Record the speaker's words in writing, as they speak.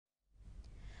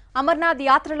అమర్నాథ్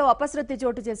యాత్రలో అపశృతి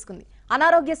చోటు చేసుకుంది.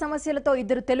 అనారోగ్య సమస్యలతో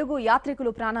ఇద్దరు తెలుగు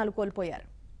యాత్రికులు ప్రాణాలు కోల్పోయారు.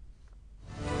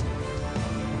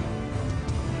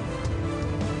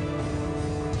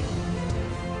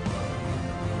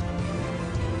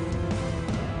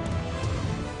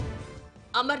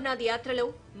 అమర్నాథ్ యాత్రలో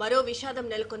మరో విషాదం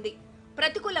నెలకొంది.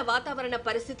 ప్రతికూల వాతావరణ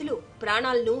పరిస్థితులు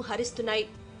ప్రాణాలను హరిస్తున్నాయి.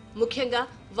 ముఖ్యంగా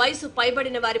వయసు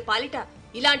పైబడిన వారి పాలిట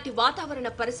ఇలాంటి వాతావరణ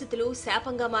పరిస్థితులు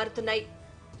శాపంగా మారుతున్నాయి.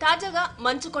 తాజాగా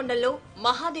మంచుకొండల్లో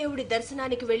మహాదేవుడి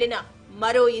దర్శనానికి వెళ్లిన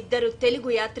మరో ఇద్దరు తెలుగు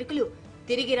యాత్రికులు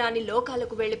తిరిగి రాని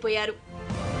లోకాలకు వెళ్లిపోయారు.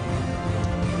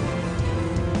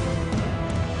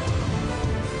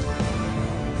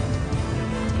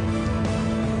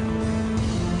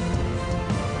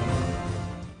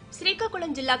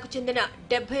 శ్రీకాకుళం జిల్లాకు చెందిన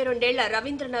 72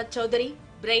 రవీంద్రనాథ్ చౌదరి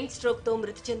బ్రెయిన్ స్ట్రోక్ తో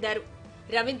మృతి చెందారు.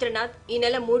 రవీంద్రనాథ్ ఈ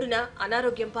నెల 3న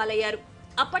అనారోగ్యం పాలయ్యారు.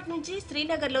 అప్పటి నుంచి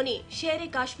శ్రీనగర్లోని షేరీ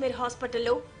కాశ్మీర్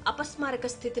హాస్పిటల్లో అపస్మారక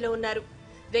స్థితిలో ఉన్నారు.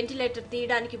 వెంటిలేటర్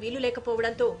తీయడానికి వీలు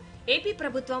లేకపోవడంతో ఏపీ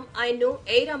ప్రభుత్వం ఆయన్ను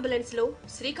ఎయిర్ అంబులెన్స్ లో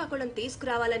శ్రీకాకుళం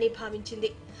తీసుకురావాలని భావించింది.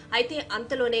 అయితే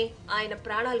అంతలోనే ఆయన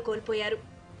ప్రాణాలు కోల్పోయారు.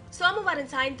 సోమవారం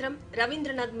సాయంత్రం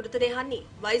రవీంద్రనాథ్ మృతదేహాన్ని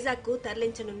వైజాగ్ కు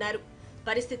తరలించనున్నారు.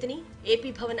 పరిస్థితిని ఏపీ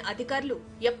భవన్ అధికారులు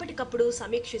ఎప్పటికప్పుడు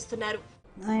సమీక్షిస్తున్నారు.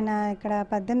 ఆయన ఇక్కడ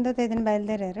 18వ తేదీన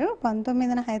బయలుదేరారు.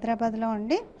 19న హైదరాబాద్లో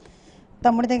ఉండి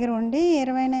తమ్ముడి దగ్గర ఉండి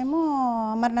 20నేమో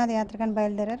అమర్నాథ్ యాత్రకని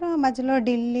బయలుదేరారు. ఆ మధ్యలో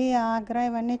ఢిల్లీ, ఆగ్రా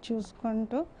ఇవన్నీ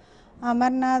చూసుకుంటూ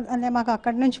అమర్నాథ్ అంటే మాకు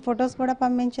అక్కడి నుంచి ఫొటోస్ కూడా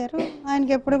పంపించారు.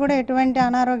 ఆయనకి ఎప్పుడు కూడా ఎటువంటి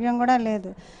అనారోగ్యం కూడా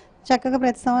లేదు. చక్కగా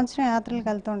ప్రతి సంవత్సరం యాత్రలకు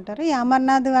వెళ్తూ ఉంటారు. ఈ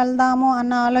అమర్నాథ్ వెళ్దాము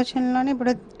అన్న ఆలోచనలోనే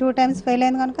ఇప్పుడు 2 times ఫెయిల్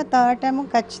అయింది కనుక 3rd time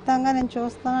ఖచ్చితంగా నేను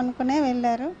చూస్తాను అనుకునే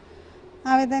వెళ్ళారు.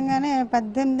 ఆ విధంగానే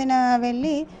 18న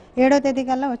వెళ్ళి 7వ తేదీ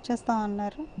కల్లా వచ్చేస్తాం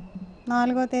అన్నారు.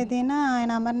 4వ తేదీన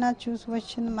ఆయన అమర్నాథ్ చూసి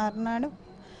వచ్చింది మర్నాడు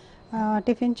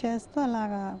టిఫిన్ చేస్తూ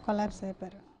అలాగా కొలాప్స్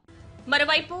అయిపోయారు.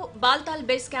 మరోవైపు బాల్తాల్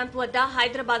బేస్ క్యాంప్ వద్ద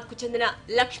హైదరాబాద్ కు చెందిన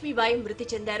లక్ష్మీబాయి మృతి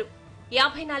చెందారు.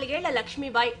 54 ఏళ్ల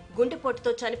లక్ష్మీబాయి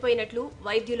గుండెపోటుతో చనిపోయినట్లు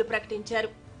వైద్యులు ప్రకటించారు.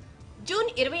 జూన్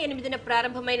 28న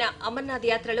ప్రారంభమైన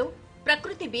అమర్నాథ్ యాత్రలో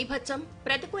ప్రకృతి బీభత్సం,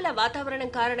 ప్రతికూల వాతావరణం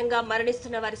కారణంగా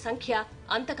మరణిస్తున్న వారి సంఖ్య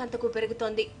అంతకంతకు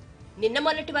పెరుగుతోంది. నిన్న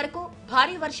మొన్నటి వరకు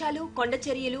భారీ వర్షాలు,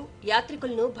 కొండచర్యలు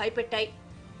యాత్రికులను భయపెట్టాయి.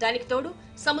 దానికి తోడు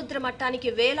సముద్ర మట్టానికి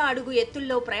 1000 అడుగు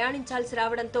ఎత్తుల్లో ప్రయాణించాల్సి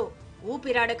రావడంతో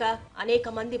ఊపిరాడక అనేక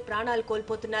మంది ప్రాణాలు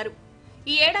కోల్పోతున్నారు.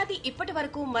 ఈ ఏడాది ఇప్పటి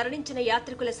వరకు మరణించిన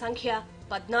యాత్రికుల సంఖ్య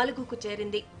 14కు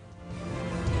చేరింది.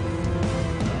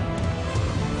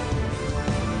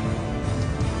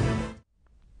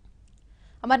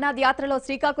 అమర్నాథ్ యాత్రలో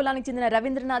శ్రీకాకుళానికి చెందిన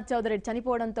రవీంద్రనాథ్ చౌదరి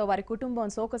చనిపోవడంతో వారి కుటుంబం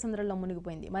శోకసంద్రంలో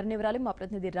మునిగిపోయింది. మరిన్ని వివరాలు మా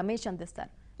ప్రతినిధి రమేష్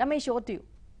అందిస్తారు. Ramesh, over to you.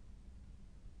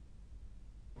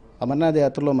 Amarnath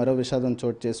యాత్రలో మరో విషాదం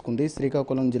చోటు చేసుకుంది.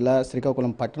 శ్రీకాకుళం జిల్లా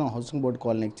శ్రీకాకుళం పట్టణం హౌసింగ్ బోర్డు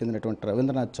కాలనీకి చెందినటువంటి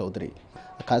రవీంద్రనాథ్ చౌదరి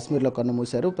కాశ్మీర్లో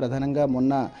కన్నుమూశారు. ప్రధానంగా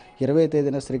మొన్న 20వ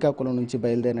తేదీన శ్రీకాకుళం నుంచి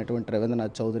బయలుదేరినటువంటి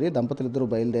రవీంద్రనాథ్ చౌదరి దంపతులిద్దరూ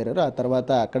బయలుదేరారు. ఆ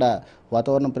తర్వాత అక్కడ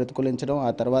వాతావరణం ప్రతికూలించడం,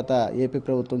 ఆ తర్వాత ఏపీ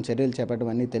ప్రభుత్వం చర్యలు చేపట్టడం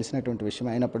అన్నీ తెలిసినటువంటి విషయం.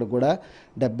 అయినప్పటికీ కూడా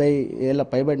 70 ఏళ్ల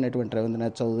పైబడినటువంటి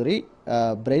రవీంద్రనాథ్ చౌదరి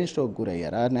బ్రెయిన్ స్ట్రోక్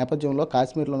గురయ్యారు. ఆ నేపథ్యంలో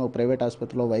కాశ్మీర్లోని ఒక ప్రైవేట్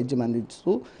ఆసుపత్రిలో వైద్యం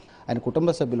అందిస్తూ ఆయన కుటుంబ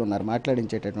సభ్యులు ఉన్నారు.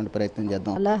 మాట్లాడించేటటువంటి ప్రయత్నం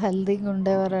చేద్దాం. అలా హెల్తీగా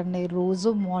ఉండేవారండి. రోజు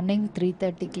మార్నింగ్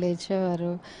 3:30కి లేచేవారు.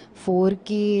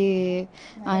 4కి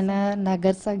ఆయన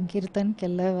నగర్ సంకీర్తనకి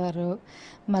వెళ్ళేవారు.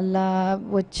 మళ్ళా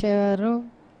వచ్చేవారు,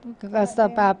 కాస్త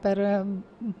పేపర్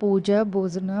పూజ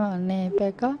భోజనం అన్నీ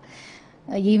అయిపోయాక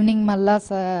ఈవినింగ్ మళ్ళా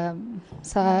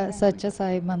సత్య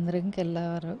సాయి మందిరంకి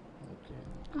వెళ్ళేవారు.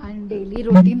 ఆయన డైలీ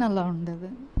రొటీన్ అలా ఉండేది.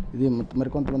 ఇది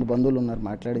మరికొంతమంది బంధువులు ఉన్నారు,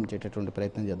 మాట్లాడించేటటువంటి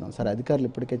ప్రయత్నం చేద్దాం. సార్, అధికారులు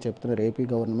ఇప్పటికే చెప్తున్నారు ఏపీ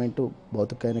గవర్నమెంట్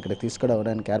భౌతికాన్ని ఇక్కడ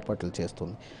తీసుకురావడానికి ఏర్పాట్లు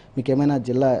చేస్తుంది. మీకు ఏమైనా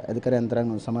జిల్లా అధికార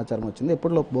యంత్రాంగం సమాచారం వచ్చింది?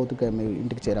 ఎప్పటిలోపు భౌతిక మీ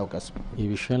ఇంటికి చేరే అవకాశం? ఈ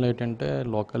విషయంలో ఏంటంటే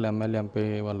లోకల్ ఎమ్మెల్యే ఎంపీ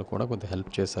వాళ్ళు కూడా కొద్దిగా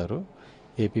హెల్ప్ చేశారు.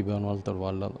 ఏపీ భవన్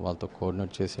వాళ్ళతో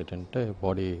కోఆర్డినేట్ చేసి ఏంటంటే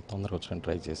బాడీ తొందరగా వచ్చడానికి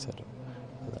ట్రై చేశారు.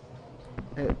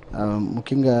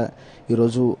 ముఖ్యంగా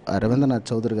ఈరోజు రవీంద్రనాథ్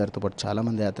చౌదరి గారితో పాటు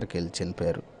చాలామంది యాత్రకి వెళ్ళి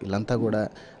చనిపోయారు. వీళ్ళంతా కూడా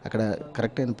అక్కడ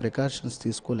కరెక్ట్ అయిన ప్రికాషన్స్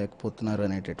తీసుకోలేకపోతున్నారు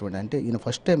అనేటటువంటి, అంటే ఈయన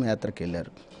ఫస్ట్ టైం యాత్రకి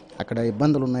వెళ్ళారు, అక్కడ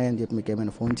ఇబ్బందులు ఉన్నాయని చెప్పి మీకు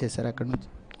ఏమైనా ఫోన్ చేశారు? అక్కడ నుంచి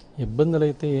ఇబ్బందులు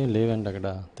అయితే ఏం లేవండి అక్కడ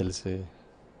తెలిసి,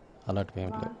 అలాంటివి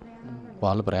ఏం లేవు.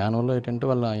 వాళ్ళ ప్రయాణంలో ఏంటంటే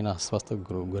వాళ్ళు ఆయన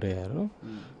అస్వస్థకు గురయ్యారు.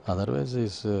 Otherwise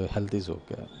health is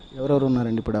okay. ఎవరెవరు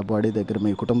ఉన్నారండి ఇప్పుడు ఆ బాడీ దగ్గర?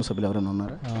 మీ కుటుంబ సభ్యులు ఎవరైనా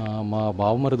ఉన్నారా? మా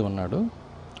బావమరిది ఉన్నాడు,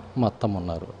 మా అత్తమ్మ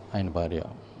ఉన్నారు, ఆయన భార్య.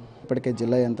 ఇప్పటికే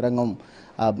జిల్లా యంత్రాంగం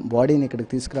ఆ బాడీని ఇక్కడికి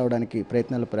తీసుకురావడానికి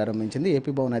ప్రయత్నాలు ప్రారంభించింది.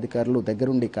 ఏపీ భవన్ అధికారులు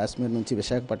దగ్గరుండి కాశ్మీర్ నుంచి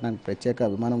విశాఖపట్నానికి ప్రత్యేక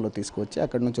విమానంలో తీసుకువచ్చి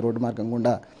అక్కడి నుంచి రోడ్డు మార్గం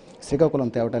గుండా శ్రీకాకుళం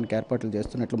తేవడానికి ఏర్పాట్లు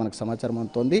చేస్తున్నట్లు మనకు సమాచారం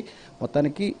అందుతోంది.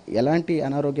 మొత్తానికి ఎలాంటి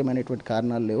అనారోగ్యమైనటువంటి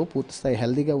కారణాలు లేవు. పూర్తిస్థాయి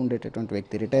హెల్దీగా ఉండేటటువంటి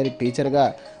వ్యక్తి, రిటైర్డ్ టీచర్గా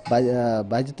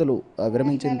బాధ్యతలు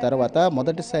విరమించిన తర్వాత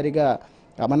మొదటిసారిగా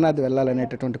అమర్నాథ్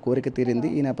వెళ్ళాలనేటటువంటి కోరిక తీరింది.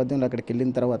 ఈ నేపథ్యంలో అక్కడికి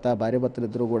వెళ్ళిన తర్వాత భార్యాభర్తలు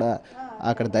ఇద్దరు కూడా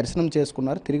అక్కడ దర్శనం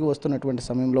చేసుకున్నారు. తిరిగి వస్తున్నటువంటి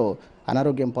సమయంలో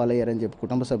అనారోగ్యం పాలయ్యారని చెప్పి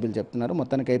కుటుంబ సభ్యులు చెప్తున్నారు.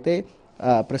 మొత్తానికైతే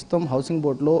ప్రస్తుతం హౌసింగ్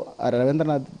బోర్డులో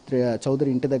రవీంద్రనాథ్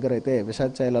చౌదరి ఇంటి దగ్గర అయితే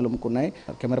విషాద ఛాయలు అలుముకున్నాయి.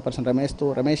 Camera person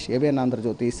Ramesh, ABN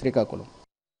Andhra Jyothi, Srikakulam.